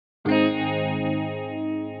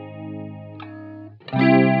Hi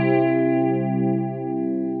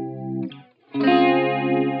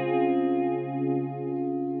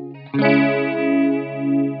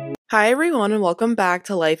everyone and welcome back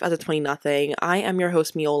to Life as a 20-nothing. I am your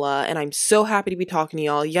host Miola and I'm so happy to be talking to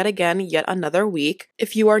y'all yet again, yet another week.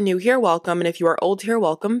 If you are new here, welcome, and if you are old here,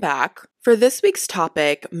 welcome back. For this week's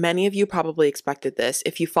topic, many of you probably expected this.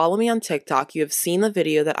 If you follow me on TikTok, you have seen the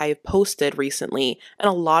video that I have posted recently and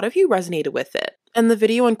a lot of you resonated with it. And the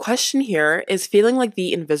video in question here is feeling like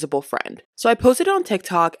the invisible friend. So I posted it on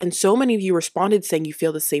TikTok and so many of you responded saying you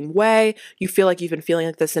feel the same way, you feel like you've been feeling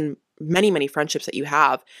like this in many friendships that you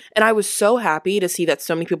have. And I was so happy to see that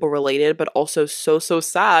so many people related, but also so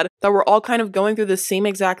sad that we're all kind of going through the same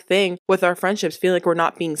exact thing with our friendships, feeling like we're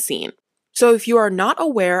not being seen. So if you are not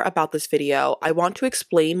aware about this video, I want to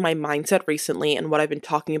explain my mindset recently and what I've been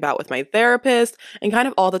talking about with my therapist and kind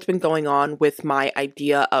of all that's been going on with my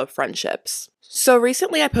idea of friendships. So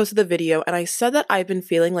recently I posted the video and I said that I've been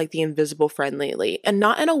feeling like the invisible friend lately, and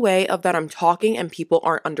not in a way of that I'm talking and people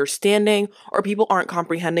aren't understanding or people aren't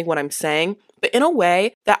comprehending what I'm saying, but in a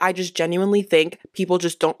way that I just genuinely think people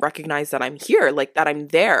just don't recognize that I'm here, like that I'm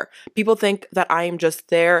there. People think that I am just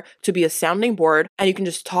there to be a sounding board and you can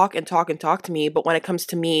just talk and talk and talk to me, but when it comes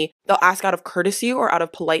to me, they'll ask out of courtesy or out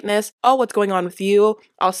of politeness, oh, what's going on with you?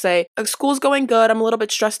 I'll say, school's going good, I'm a little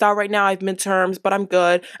bit stressed out right now, I have midterms, but I'm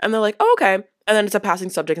good. And they're like, oh, okay. And then it's a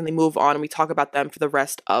passing subject and they move on and we talk about them for the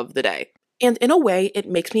rest of the day. And in a way, it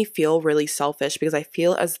makes me feel really selfish because I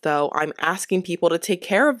feel as though I'm asking people to take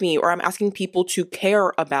care of me or I'm asking people to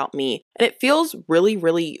care about me. And it feels really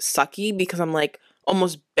sucky because I'm like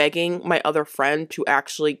almost begging my other friend to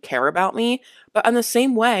actually care about me. But in the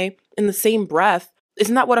same way, in the same breath,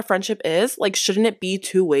 isn't that what a friendship is? Like, shouldn't it be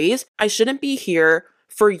two ways? I shouldn't be here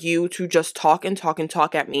for you to just talk and talk and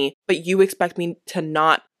talk at me, but you expect me to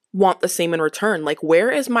not want the same in return. Like,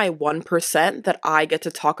 where is my 1% that I get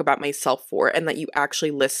to talk about myself for and that you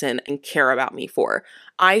actually listen and care about me for?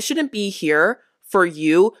 I shouldn't be here for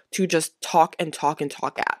you to just talk and talk and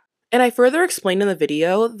talk at. And I further explained in the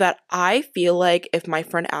video that I feel like if my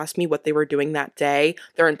friend asked me what they were doing that day,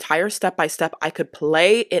 their entire step by step, I could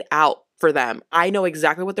play it out for them. I know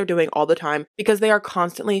exactly what they're doing all the time because they are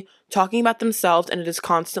constantly talking about themselves and it is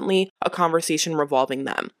constantly a conversation revolving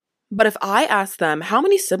them. But if I ask them, how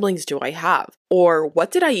many siblings do I have? Or what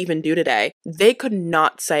did I even do today? They could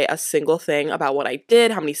not say a single thing about what I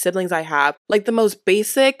did, how many siblings I have. Like the most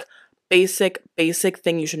basic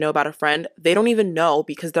thing you should know about a friend, they don't even know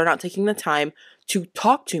because they're not taking the time to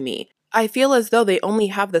talk to me. I feel as though they only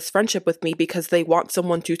have this friendship with me because they want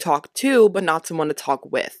someone to talk to, but not someone to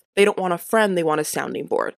talk with. They don't want a friend, they want a sounding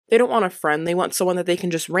board. They don't want a friend, they want someone that they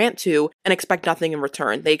can just rant to and expect nothing in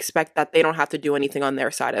return. They expect that they don't have to do anything on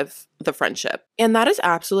their side of the friendship. And that is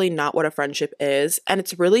absolutely not what a friendship is. And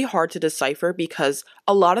it's really hard to decipher because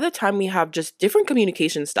a lot of the time we have just different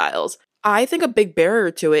communication styles. I think a big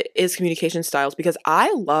barrier to it is communication styles because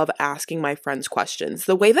I love asking my friends questions.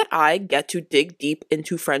 The way that I get to dig deep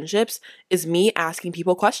into friendships is me asking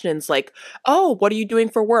people questions like, oh, what are you doing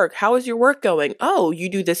for work? How is your work going? Oh, you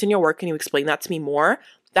do this in your work. Can you explain that to me more?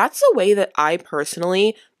 That's the way that I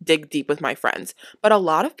personally dig deep with my friends. But a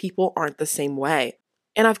lot of people aren't the same way.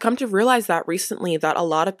 And I've come to realize that recently that a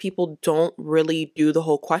lot of people don't really do the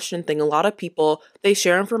whole question thing. A lot of people, they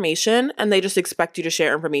share information and they just expect you to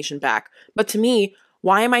share information back. But to me,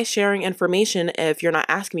 why am I sharing information if you're not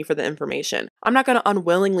asking me for the information? I'm not going to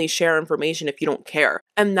unwillingly share information if you don't care.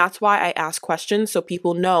 And that's why I ask questions so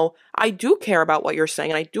people know I do care about what you're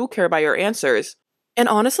saying and I do care about your answers. And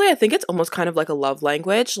honestly, I think it's almost kind of like a love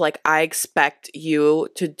language. Like, I expect you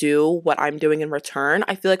to do what I'm doing in return.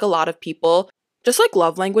 I feel like a lot of people, just like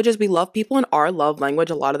love languages, we love people in our love language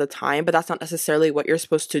a lot of the time, but that's not necessarily what you're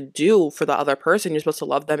supposed to do for the other person. You're supposed to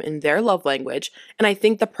love them in their love language. And I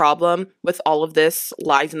think the problem with all of this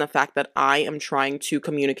lies in the fact that I am trying to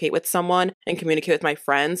communicate with someone and communicate with my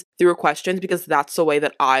friends through questions because that's the way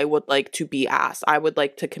that I would like to be asked. I would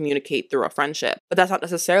like to communicate through a friendship, but that's not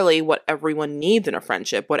necessarily what everyone needs in a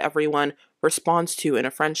friendship, what everyone responds to in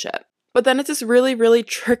a friendship. But then it's this really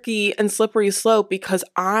tricky and slippery slope because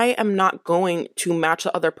I am not going to match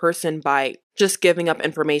the other person by just giving up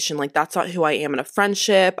information. Like, that's not who I am in a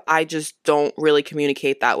friendship. I just don't really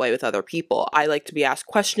communicate that way with other people. I like to be asked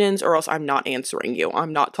questions or else I'm not answering you.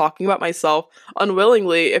 I'm not talking about myself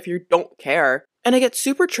unwillingly if you don't care. And it gets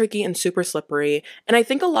super tricky and super slippery. And I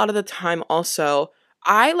think a lot of the time also,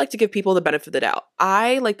 I like to give people the benefit of the doubt.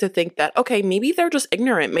 I like to think that, okay, maybe they're just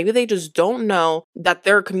ignorant. Maybe they just don't know that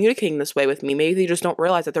they're communicating this way with me. Maybe they just don't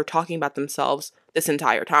realize that they're talking about themselves this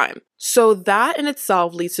entire time. So that in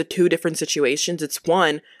itself leads to two different situations. It's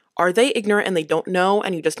one, are they ignorant and they don't know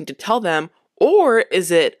and you just need to tell them? Or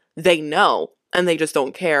is it they know and they just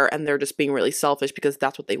don't care and they're just being really selfish because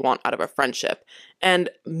that's what they want out of a friendship? And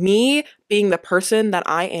me being the person that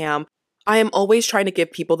I am always trying to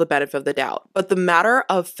give people the benefit of the doubt. But the matter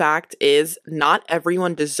of fact is, not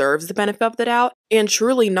everyone deserves the benefit of the doubt. And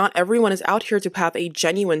truly, not everyone is out here to have a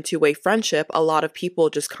genuine two-way friendship. A lot of people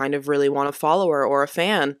just kind of really want a follower or a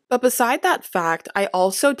fan. But beside that fact, I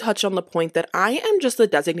also touch on the point that I am just a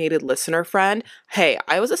designated listener friend. Hey,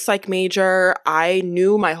 I was a psych major. I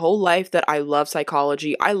knew my whole life that I love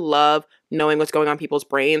psychology. I love knowing what's going on in people's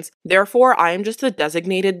brains. Therefore, I am just a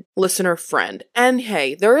designated listener friend. And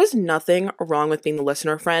hey, there is nothing wrong with being the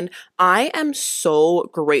listener friend. I am so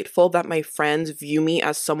grateful that my friends view me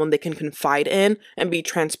as someone they can confide in and be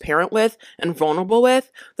transparent with and vulnerable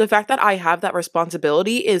with. The fact that I have that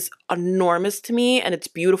responsibility is enormous to me, and it's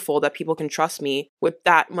beautiful that people can trust me with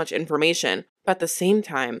that much information. But at the same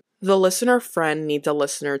time, the listener friend needs a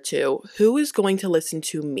listener too. Who is going to listen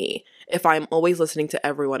to me if I'm always listening to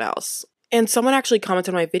everyone else? And someone actually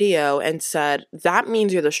commented on my video and said, that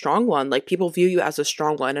means you're the strong one. Like, people view you as a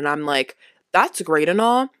strong one. And I'm like, that's great and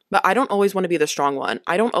all, but I don't always want to be the strong one.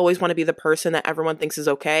 I don't always want to be the person that everyone thinks is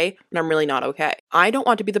okay, and I'm really not okay. I don't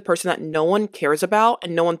want to be the person that no one cares about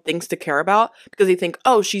and no one thinks to care about because they think,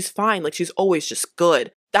 oh, she's fine. Like, she's always just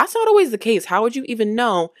good. That's not always the case. How would you even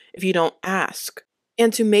know if you don't ask?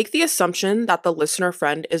 And to make the assumption that the listener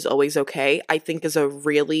friend is always okay, I think is a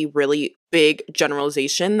really, really big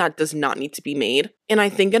generalization that does not need to be made. And I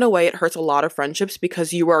think in a way it hurts a lot of friendships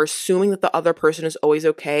because you are assuming that the other person is always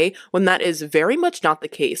okay when that is very much not the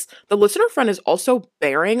case. The listener friend is also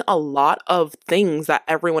bearing a lot of things that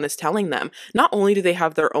everyone is telling them. Not only do they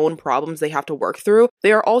have their own problems they have to work through,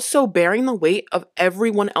 they are also bearing the weight of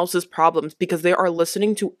everyone else's problems because they are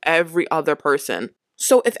listening to every other person.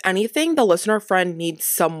 So if anything, the listener friend needs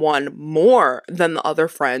someone more than the other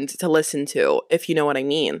friend to listen to, if you know what I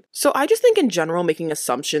mean. So I just think in general, making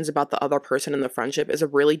assumptions about the other person in the friendship is a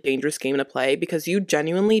really dangerous game to play because you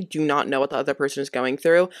genuinely do not know what the other person is going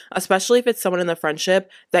through, especially if it's someone in the friendship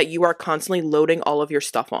that you are constantly loading all of your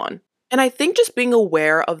stuff on. And I think just being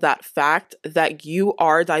aware of that fact that you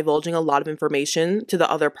are divulging a lot of information to the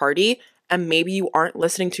other party and maybe you aren't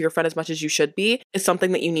listening to your friend as much as you should be is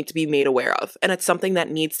something that you need to be made aware of. And it's something that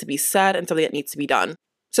needs to be said and something that needs to be done.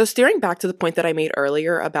 So steering back to the point that I made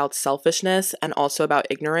earlier about selfishness and also about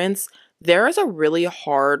ignorance, there is a really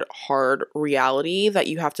hard reality that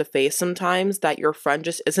you have to face sometimes that your friend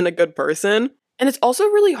just isn't a good person. And it's also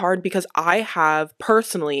really hard because I have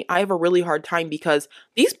a really hard time because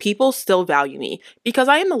these people still value me. Because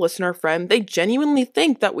I am the listener friend, they genuinely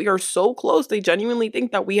think that we are so close. They genuinely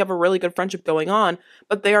think that we have a really good friendship going on,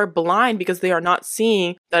 but they are blind because they are not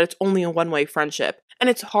seeing that it's only a one-way friendship. And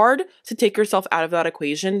it's hard to take yourself out of that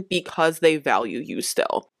equation because they value you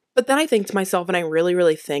still. But then I think to myself and I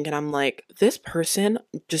really think and I'm like, this person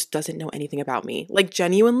just doesn't know anything about me. Like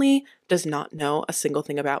genuinely does not know a single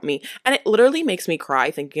thing about me. And it literally makes me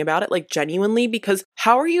cry thinking about it, like genuinely, because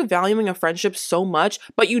how are you valuing a friendship so much,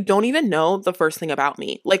 but you don't even know the first thing about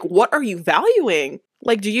me? Like, what are you valuing?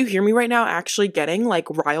 Like, do you hear me right now actually getting like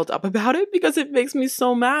riled up about it? Because it makes me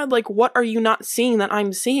so mad. Like, what are you not seeing that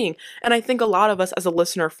I'm seeing? And I think a lot of us as a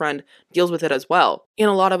listener friend deals with it as well. And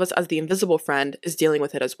a lot of us as the invisible friend is dealing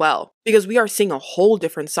with it as well. Because we are seeing a whole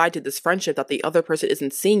different side to this friendship that the other person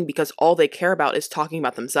isn't seeing because all they care about is talking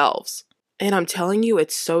about themselves. And I'm telling you,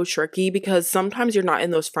 it's so tricky because sometimes you're not in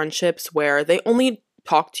those friendships where they only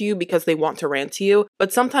talk to you because they want to rant to you,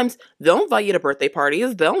 but sometimes they'll invite you to birthday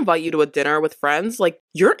parties, they'll invite you to a dinner with friends, like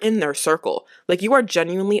you're in their circle. Like you are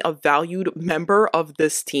genuinely a valued member of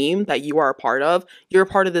this team that you are a part of. You're a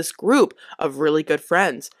part of this group of really good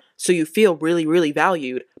friends. So you feel really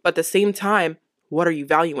valued. But at the same time, what are you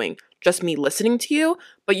valuing? Just me listening to you,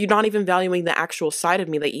 but you're not even valuing the actual side of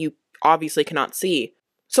me that you obviously cannot see.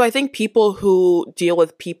 So I think people who deal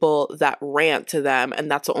with people that rant to them, and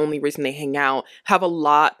that's the only reason they hang out, have a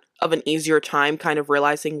lot of an easier time kind of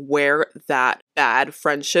realizing where that bad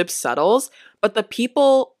friendship settles. But the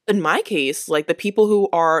people, in my case, like the people who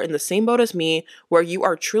are in the same boat as me, where you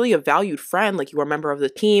are truly a valued friend, like you are a member of the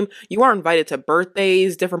team, you are invited to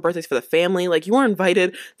birthdays, different birthdays for the family, like you are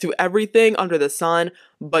invited to everything under the sun,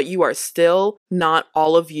 but you are still not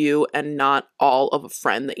all of you and not all of a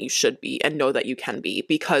friend that you should be and know that you can be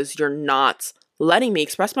because you're not letting me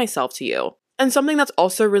express myself to you. And something that's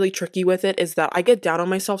also really tricky with it is that I get down on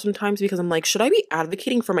myself sometimes because I'm like, should I be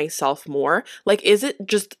advocating for myself more? Like, is it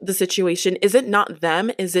just the situation? Is it not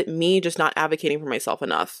them? Is it me just not advocating for myself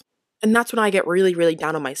enough? And that's when I get really, really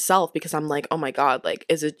down on myself because I'm like, oh my God, like,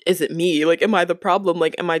 is it me? Like, am I the problem?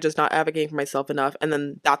 Like, am I just not advocating for myself enough? And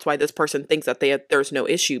then that's why this person thinks that there's no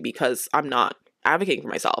issue because I'm not advocating for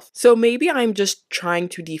myself. So maybe I'm just trying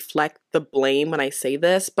to deflect the blame when I say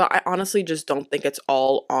this, but I honestly just don't think it's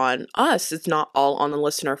all on us. It's not all on the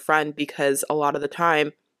listener friend because a lot of the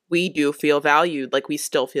time we do feel valued, like we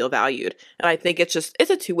still feel valued. And I think it's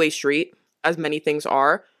a two-way street, as many things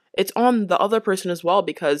are. It's on the other person as well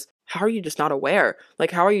because how are you just not aware?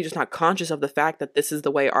 Like, how are you just not conscious of the fact that this is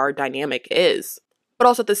the way our dynamic is? But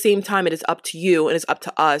also at the same time, it is up to you and it's up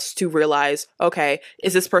to us to realize, okay,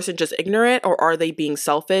 is this person just ignorant or are they being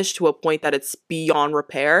selfish to a point that it's beyond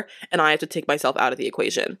repair and I have to take myself out of the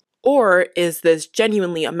equation? Or is this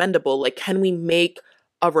genuinely amendable? Like, can we make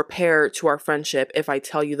a repair to our friendship if I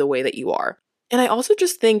tell you the way that you are? And I also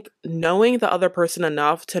just think knowing the other person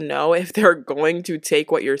enough to know if they're going to take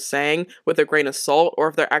what you're saying with a grain of salt or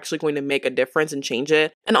if they're actually going to make a difference and change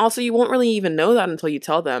it. And also, you won't really even know that until you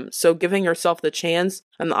tell them. So giving yourself the chance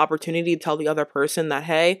and the opportunity to tell the other person that,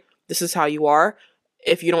 hey, this is how you are.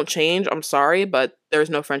 If you don't change, I'm sorry, but there's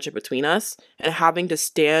no friendship between us. And having to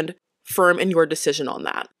stand firm in your decision on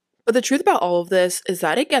that. But the truth about all of this is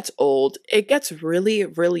that it gets old. It gets really,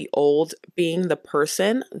 really old being the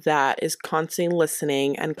person that is constantly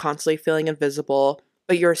listening and constantly feeling invisible,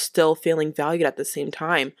 but you're still feeling valued at the same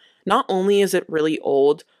time. Not only is it really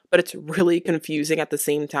old, but it's really confusing at the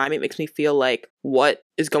same time. It makes me feel like, what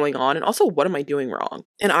is going on? And also, what am I doing wrong?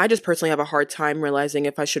 And I just personally have a hard time realizing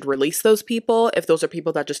if I should release those people, if those are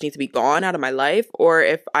people that just need to be gone out of my life, or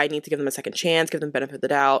if I need to give them a second chance, give them benefit of the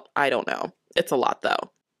doubt. I don't know. It's a lot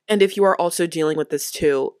though. And if you are also dealing with this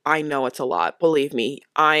too, I know it's a lot. Believe me,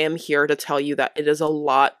 I am here to tell you that it is a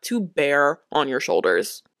lot to bear on your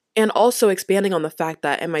shoulders. And also expanding on the fact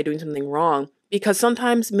that, am I doing something wrong? Because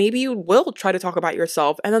sometimes maybe you will try to talk about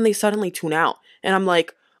yourself and then they suddenly tune out. And I'm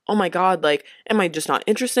like, oh my God, like, am I just not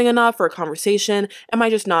interesting enough for a conversation? Am I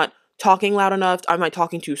just not talking loud enough? Am I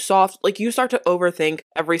talking too soft? Like, you start to overthink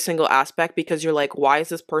every single aspect because you're like, why is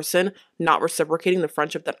this person not reciprocating the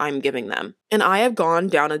friendship that I'm giving them? And I have gone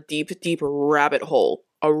down a deep, deep rabbit hole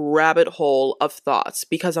of thoughts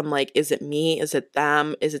because I'm like, is it me? Is it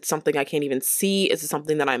them? Is it something I can't even see? Is it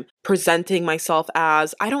something that I'm presenting myself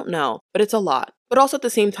as? I don't know, but it's a lot. But also at the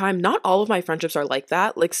same time, not all of my friendships are like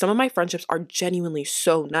that. Like, some of my friendships are genuinely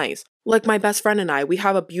so nice. Like, my best friend and I, we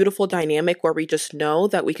have a beautiful dynamic where we just know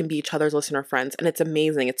that we can be each other's listener friends. And it's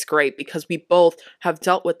amazing. It's great because we both have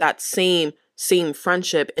dealt with that same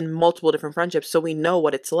friendship in multiple different friendships. So we know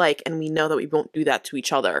what it's like and we know that we won't do that to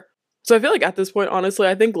each other. So I feel like at this point, honestly,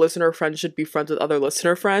 I think listener friends should be friends with other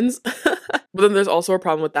listener friends. But then there's also a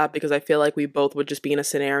problem with that because I feel like we both would just be in a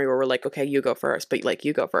scenario where we're like, okay, you go first, but like,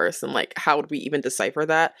 you go first. And like, how would we even decipher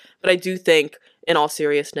that? But I do think, in all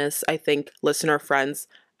seriousness, I think listener friends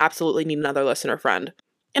absolutely need another listener friend.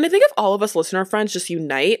 And I think if all of us listener friends just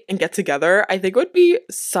unite and get together, I think it would be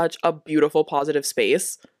such a beautiful, positive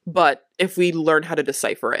space. But if we learn how to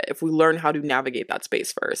decipher it, if we learn how to navigate that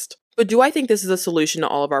space first. But do I think this is a solution to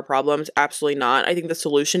all of our problems? Absolutely not. I think the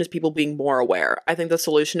solution is people being more aware. I think the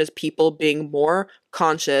solution is people being more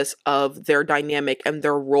conscious of their dynamic and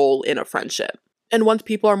their role in a friendship. And once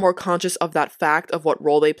people are more conscious of that fact of what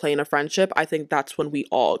role they play in a friendship, I think that's when we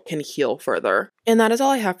all can heal further. And that is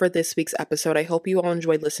all I have for this week's episode. I hope you all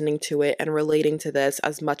enjoyed listening to it and relating to this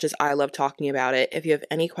as much as I love talking about it. If you have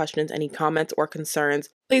any questions, any comments, or concerns,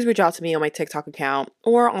 please reach out to me on my TikTok account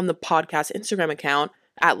or on the podcast Instagram account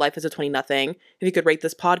at Life as a 20-nothing. If you could rate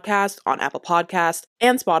this podcast on Apple Podcasts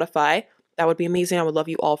and Spotify, that would be amazing. I would love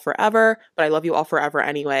you all forever, but I love you all forever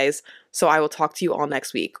anyways. So I will talk to you all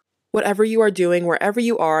next week. Whatever you are doing, wherever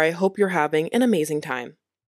you are, I hope you're having an amazing time.